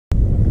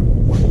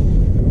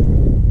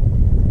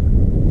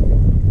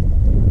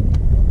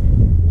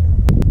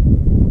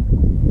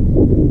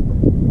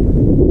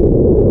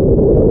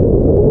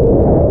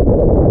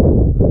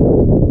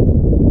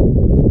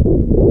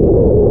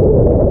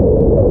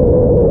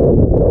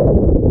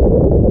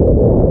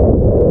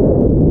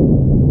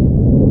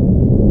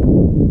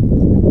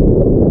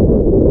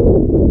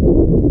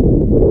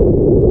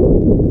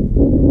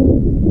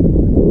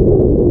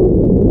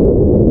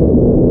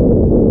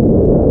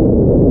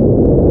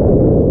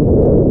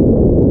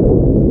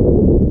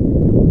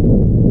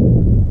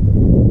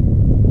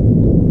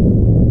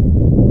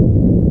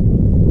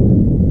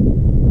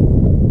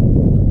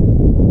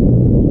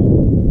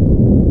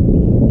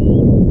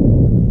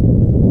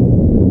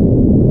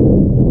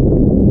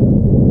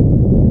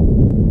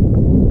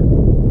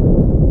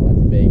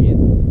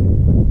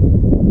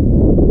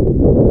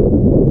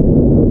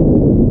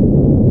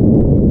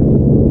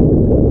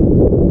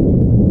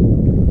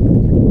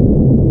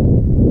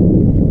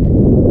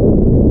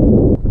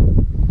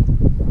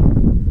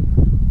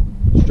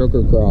Stroke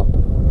or craw?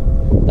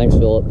 Thanks,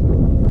 Philip.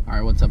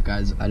 Alright, what's up,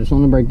 guys? I just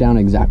want to break down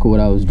exactly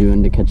what I was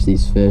doing to catch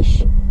these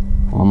fish.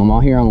 I'm out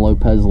here on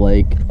Lopez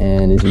Lake,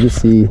 and as you can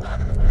see,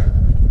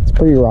 it's a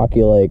pretty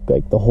rocky lake.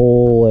 Like, the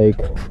whole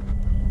lake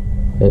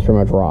is pretty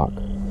much rock.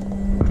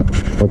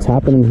 What's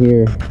happening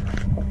here,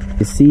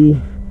 you see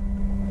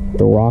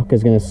the rock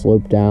is going to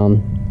slope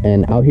down,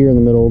 and out here in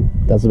the middle,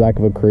 that's the back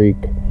of a creek,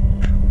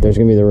 there's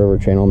going to be the river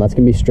channel, and that's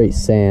going to be straight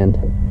sand.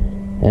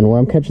 And where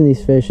I'm catching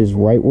these fish is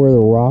right where the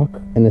rock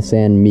and the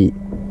sand meet.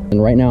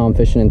 And right now I'm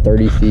fishing in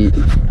 30 feet.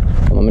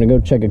 I'm going to go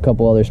check a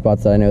couple other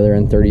spots that I know they're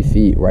in 30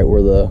 feet, right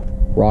where the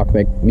rock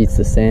meets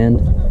the sand.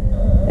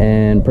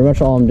 And pretty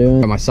much all I'm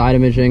doing, my side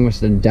imaging, my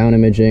down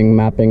imaging,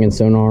 mapping, and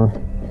sonar.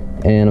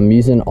 And I'm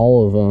using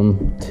all of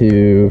them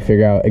to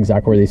figure out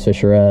exactly where these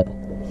fish are at.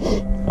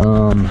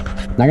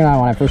 Not gonna lie,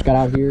 when I first got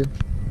out here,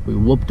 we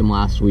whooped them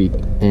last week,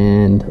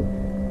 and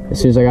as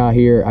soon as I got out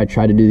here, I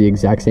tried to do the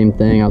exact same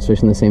thing. I was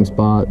fishing the same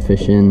spot,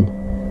 fishing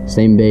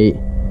same bait,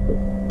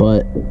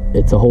 but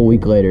it's a whole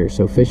week later,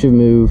 so fish have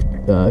moved,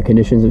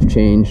 conditions have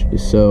changed,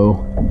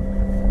 so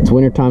it's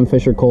wintertime,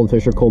 fish are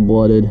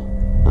cold-blooded.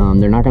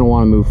 They're not gonna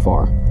wanna move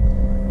far.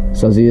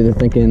 So I was either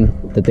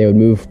thinking that they would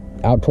move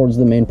out towards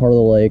the main part of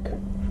the lake,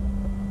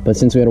 but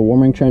since we had a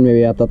warming trend,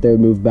 maybe I thought they would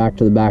move back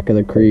to the back of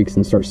the creeks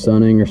and start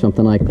sunning or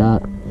something like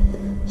that.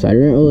 So I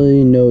didn't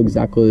really know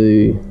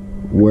exactly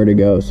where to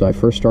go. So I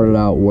first started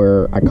out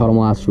where I caught them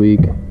last week,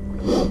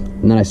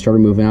 and then I started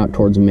moving out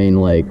towards the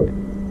main lake,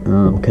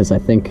 because I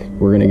think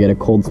we're gonna get a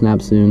cold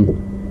snap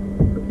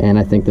soon, and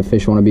I think the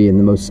fish want to be in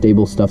the most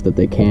stable stuff that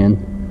they can.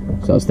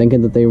 So I was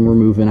thinking that they were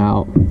moving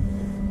out,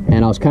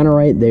 and I was kind of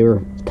right. They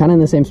were kind of in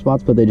the same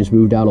spots, but they just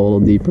moved out a little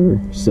deeper.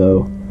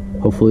 So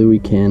hopefully we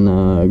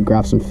can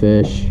grab some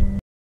fish,